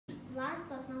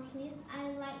least, I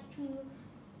like to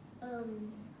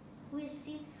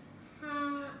visit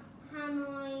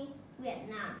Hanoi,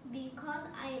 Vietnam, because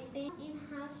I think it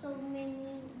has so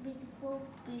many beautiful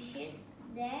beaches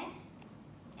there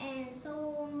and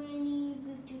so many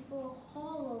beautiful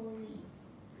hollow reefs.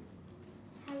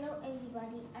 Hello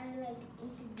everybody, I'd like to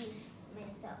introduce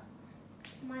myself.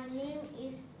 My name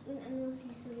is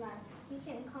Sulat. You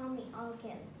can call me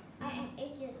Organ. I am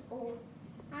 8 years old.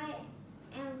 I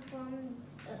am from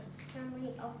a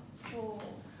family of 4.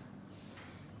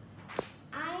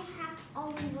 I have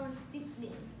only one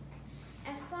sibling.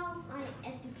 As far as my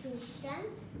education,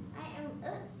 I am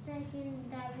a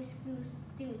secondary school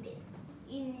student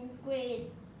in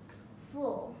grade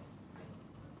 4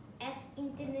 at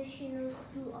International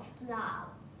School of Law.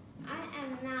 I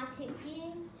am now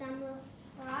taking summer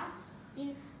class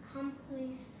in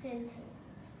Humphrey Center.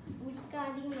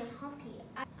 Regarding my hobby,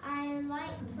 I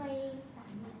like playing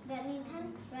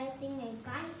badminton, riding a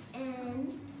bike,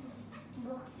 and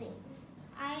boxing.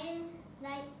 I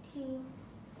like to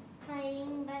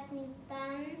playing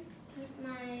badminton with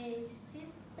my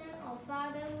sister or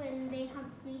father when they have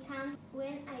free time.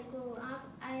 When I grow up,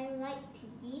 I like to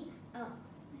be a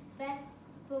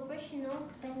professional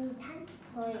badminton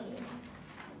player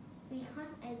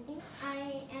because I think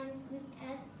I am good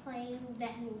at playing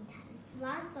badminton.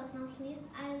 Last but not least,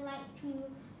 I like to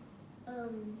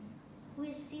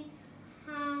visit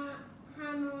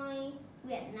Hanoi,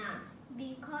 Vietnam,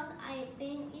 because I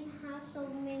think it has so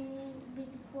many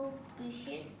beautiful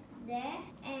beaches there